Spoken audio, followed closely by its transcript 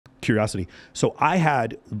curiosity. So I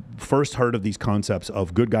had first heard of these concepts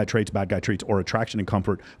of good guy traits, bad guy traits, or attraction and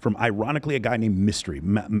comfort from, ironically, a guy named Mystery,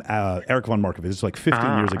 Eric von Markovitz. It's like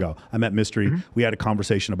 15 years ago. I met Mystery. We had a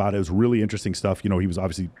conversation about it. It was really interesting stuff. You know, he was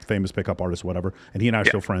obviously famous pickup artist, whatever, and he and I are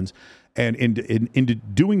still friends. And into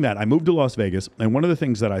doing that, I moved to Las Vegas, and one of the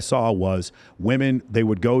things that I saw was women, they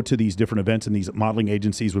would go to these different events, and these modeling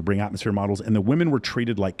agencies would bring atmosphere models, and the women were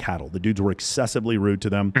treated like cattle. The dudes were excessively rude to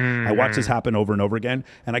them. I watched this happen over and over again,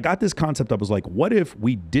 and I got this concept. I was like, what if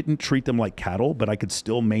we didn't treat them like cattle, but I could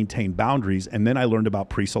still maintain boundaries? And then I learned about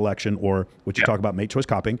pre-selection, or what you talk about, mate choice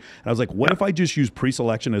copying. And I was like, what if I just use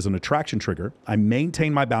pre-selection as an attraction trigger? I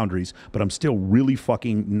maintain my boundaries, but I'm still really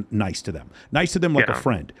fucking nice to them like a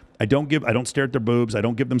friend. I don't stare at their boobs. I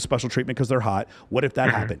don't give them special treatment because they're hot. What if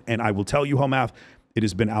that happened? And I will tell you, Homath, it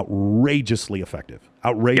has been outrageously effective.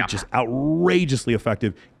 Outrageously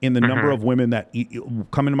effective in the number of women that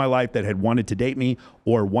come into my life that had wanted to date me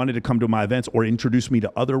or wanted to come to my events or introduce me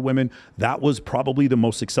to other women. That was probably the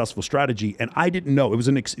most successful strategy. And I didn't know. It was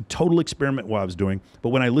a total experiment what I was doing. But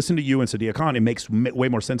when I listened to you and Sadiq Khan, it makes way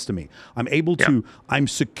more sense to me. I'm able to, I'm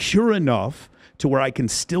secure enough to where I can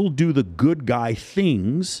still do the good guy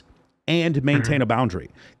things and maintain a boundary.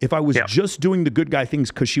 If I was just doing the good guy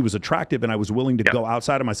things because she was attractive and I was willing to go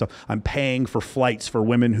outside of myself, I'm paying for flights for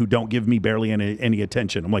women who don't give me barely any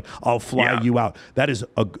attention. I'm like, I'll fly you out. That is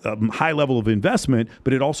a high level of investment,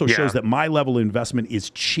 but it also shows that my level of investment is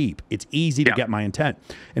cheap. It's easy to get my intent.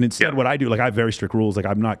 And instead what I do, like I have very strict rules. Like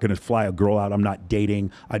I'm not going to fly a girl out. I'm not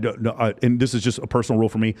dating. I don't know. And this is just a personal rule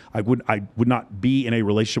for me. I would not be in a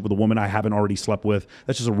relationship with a woman I haven't already slept with.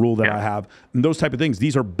 That's just a rule that I have. And those type of things.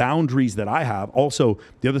 These are boundaries that I have. Also,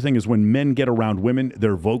 the other thing is when men get around women,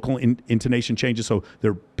 their vocal intonation changes. So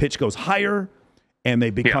their pitch goes higher and they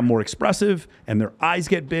become more expressive and their eyes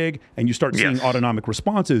get big and you start seeing autonomic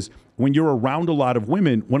responses. When you're around a lot of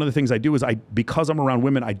women, one of the things I do is because I'm around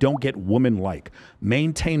women, I don't get woman-like.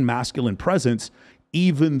 Maintain masculine presence,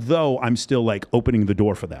 even though I'm still like opening the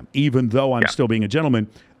door for them, even though I'm still being a gentleman.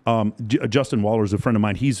 Justin Waller is a friend of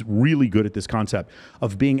mine. He's really good at this concept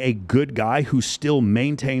of being a good guy who still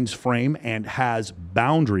maintains frame and has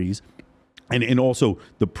boundaries. And also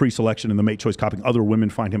the pre-selection and the mate choice copying, other women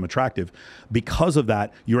find him attractive. Because of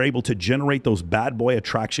that, you're able to generate those bad boy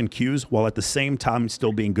attraction cues while at the same time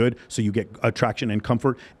still being good. So you get attraction and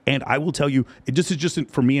comfort. And I will tell you, this is just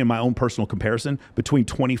for me in my own personal comparison, between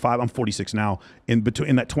 25, I'm 46 now, in that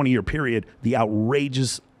 20-year period, the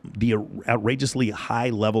outrageously high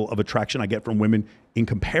level of attraction I get from women in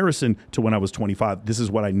comparison to when I was 25. This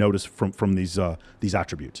is what I noticed from these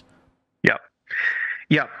attributes.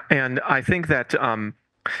 Yeah, and I think that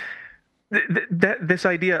this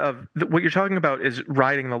idea of what you're talking about is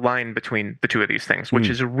riding the line between the two of these things, which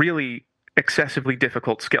is a really excessively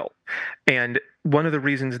difficult skill. And one of the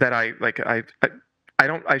reasons that I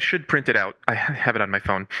should print it out. I have it on my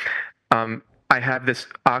phone. I have this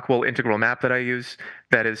Aquil integral map that I use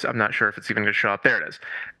that is, I'm not sure if it's even going to show up. There it is.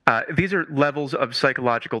 These are levels of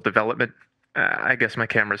psychological development. I guess my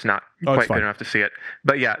camera's not quite good enough to see it.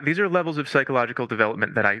 But yeah, these are levels of psychological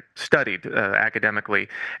development that I studied academically.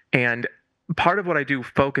 And part of what I do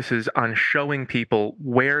focuses on showing people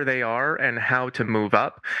where they are and how to move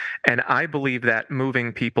up. And I believe that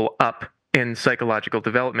moving people up in psychological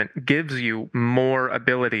development gives you more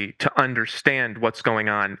ability to understand what's going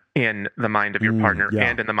on in the mind of your partner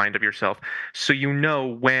and in the mind of yourself. So you know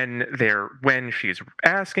when she's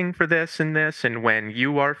asking for this and this, and when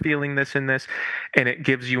you are feeling this and this, and it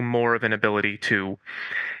gives you more of an ability to,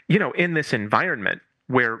 in this environment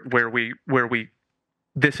where we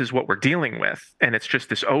this is what we're dealing with, and it's just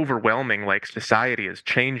this overwhelming, like society is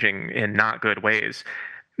changing in not good ways.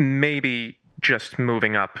 Maybe just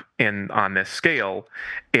moving up on this scale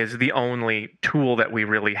is the only tool that we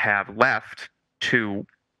really have left to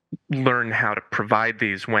learn how to provide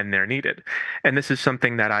these when they're needed. And this is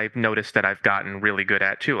something that I've noticed that I've gotten really good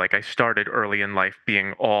at too. Like I started early in life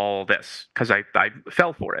being all this because I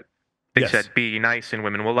fell for it. They said, be nice and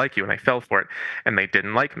women will like you. And I fell for it and they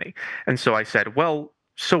didn't like me. And so I said, well,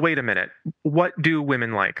 so wait a minute, what do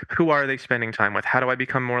women like? Who are they spending time with? How do I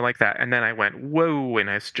become more like that? And then I went, whoa, and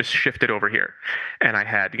I just shifted over here. And I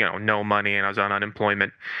had, no money and I was on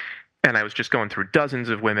unemployment. And I was just going through dozens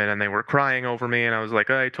of women and they were crying over me. And I was like,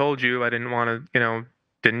 I told you I didn't want to,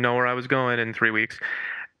 didn't know where I was going in 3 weeks.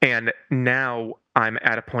 And now I'm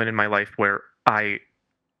at a point in my life where I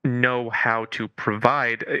know how to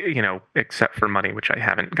provide, except for money, which I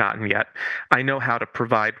haven't gotten yet. I know how to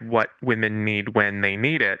provide what women need when they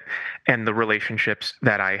need it. And the relationships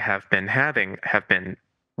that I have been having have been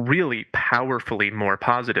really powerfully more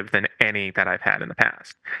positive than any that I've had in the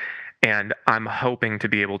past. And I'm hoping to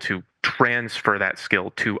be able to transfer that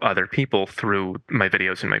skill to other people through my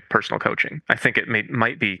videos and my personal coaching. I think it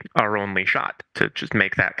might be our only shot to just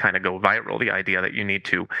make that kind of go viral. The idea that you need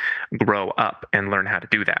to grow up and learn how to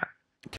do that.